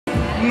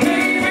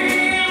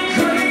Maybe I'm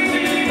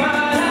crazy, but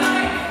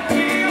I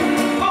feel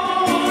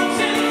for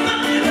once in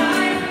my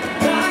life,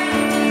 like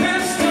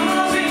there's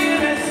stars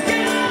in the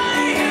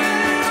sky.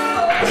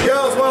 Yo,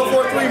 it's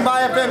 104.3 My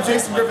FM.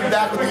 Jason Griffin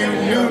back with you.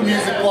 New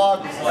music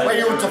blog. Right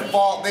here with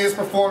Default. They just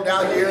performed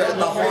out here at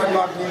the Hard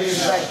Rock Community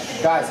tonight.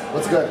 Guys,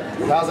 what's good?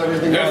 How's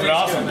everything going? It's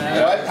awesome.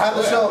 Right? How'd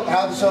the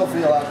show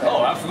feel out there?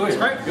 Oh, absolutely.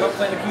 It's great. We all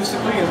playing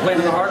acoustically and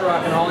playing the Hard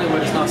Rock in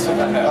Hollywood. It's not so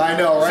bad. I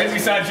know, right? Sitting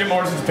beside Jim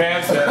Morrison's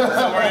pants,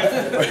 somewhere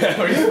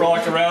where he's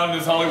frolicked around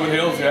his Hollywood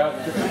Hills, yeah.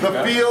 The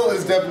feel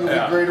is definitely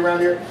great around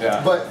here.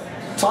 Yeah. But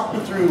talk me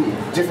through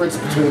the difference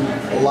between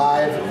a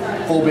live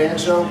full band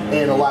show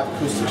and a live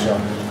acoustic show.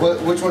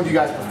 Which one do you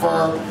guys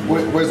prefer?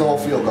 Where's the whole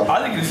feel go?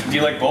 I think do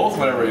you like both?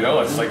 Whatever, you know.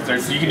 It's like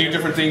you can do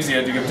different things.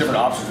 You give different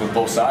options with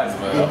both sides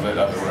of it,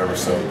 whatever.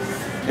 So.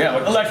 Yeah,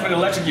 but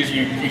electric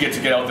you get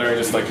to get out there and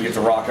just like you get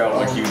to rock out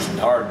like huge and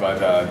hard, but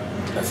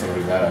that's not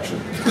really bad actually.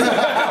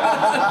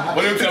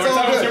 What every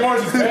time it's Jim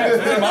Morrison's pants,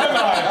 it's in my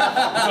mind.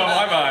 It's on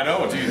my mind.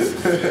 Oh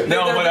jeez.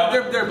 No,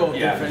 but they're both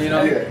different, you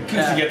know. You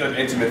get the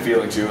intimate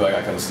feeling too, like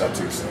that kind of stuff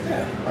too. So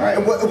yeah. All right,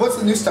 and what's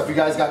the new stuff you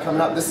guys got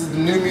coming up? This is the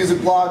new music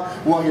blog.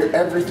 We'll hear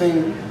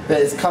everything that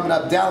is coming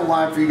up down the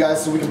line for you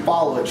guys, so we can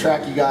follow it,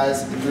 track you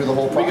guys through the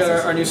whole process. We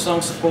got our new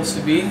song Supposed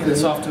to Be, and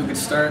it's off to a good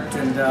start,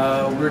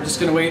 and we're just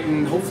gonna wait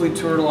and hopefully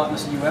tour a lot in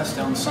the U.S.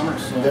 down the summer.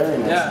 So very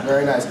nice, yeah.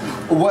 Very nice.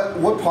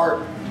 What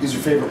part is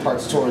your favorite part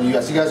to tour in the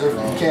U.S.? You guys are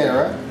from Canada,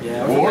 right?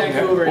 Yeah, we're from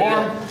Vancouver.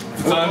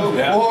 Sun,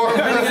 yeah.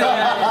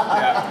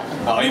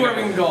 Anywhere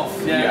we can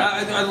golf.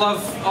 Yeah,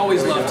 I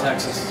always love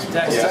Texas.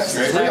 Texas,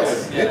 great.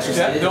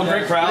 Interesting. Build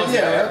great crowds.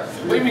 Yeah.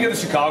 We even get the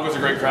Chicago's are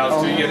great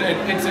crowds too.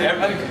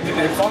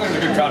 As long as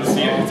there's a good crowd to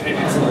see it,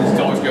 it's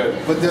always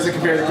good. But does it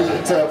compare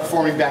to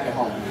performing back at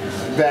home?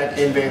 Back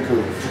in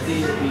Vancouver?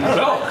 I don't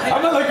know.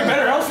 I'm not liking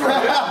better elsewhere.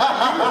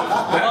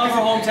 I love our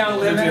hometown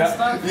living and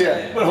stuff.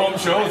 Yeah. But home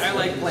shows. I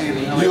like playing.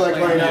 You like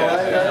playing down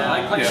there?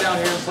 I like playing down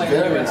here and playing in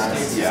the US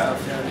States and stuff.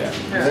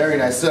 Yeah. Very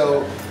nice.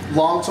 So,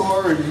 long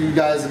tour, or you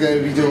guys are going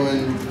to be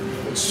doing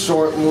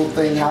short little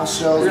thing, house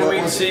shows? We're going to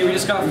wait and see. We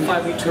just got off a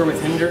 5-week tour with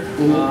Hinder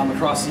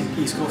across the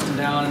East Coast and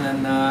down, and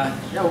then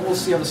yeah, we'll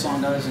see how the song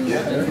does. And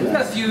we've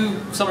got a few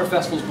summer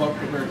festivals booked,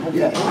 but we're hoping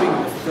to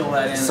fill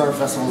that in. Summer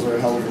festivals are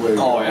a hell of a way.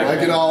 Oh yeah.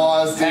 Like in all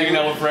honesty. Hanging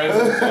out with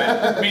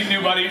friends, meeting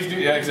new buddies.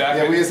 Yeah,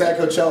 exactly. Yeah, we just had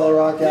Coachella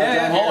Rock out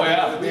down here. Oh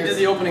yeah. We did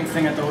the opening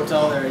thing at the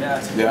hotel there. Yeah.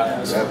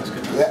 So it was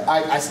good.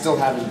 I still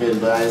haven't been,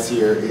 but I just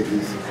hear it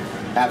is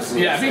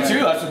absolutely. Yeah, me too.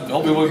 That's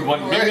hopefully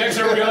maybe next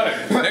year we'll be on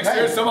it. Next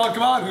year, someone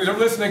come on, who's ever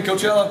listening,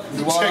 Coachella.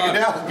 Check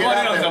it out.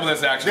 Get on some of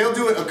this action. They'll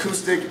do it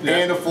acoustic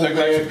and a full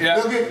band. Yeah.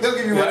 They'll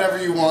give you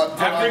whatever you want.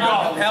 Have free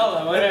golf.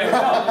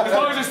 As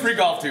long as there's free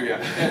golf too,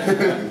 yeah.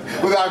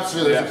 Well, I'm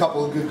sure there's a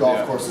couple of good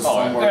golf courses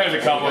somewhere.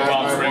 There's a couple of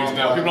Palm Springs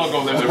now. People don't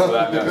go live there for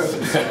that.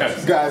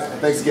 Yes. Guys,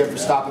 thanks again for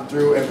stopping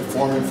through and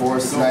performing for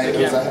us tonight.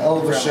 It was a hell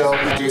of a show.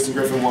 Jason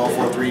Griffin,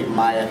 104.3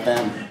 My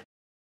FM.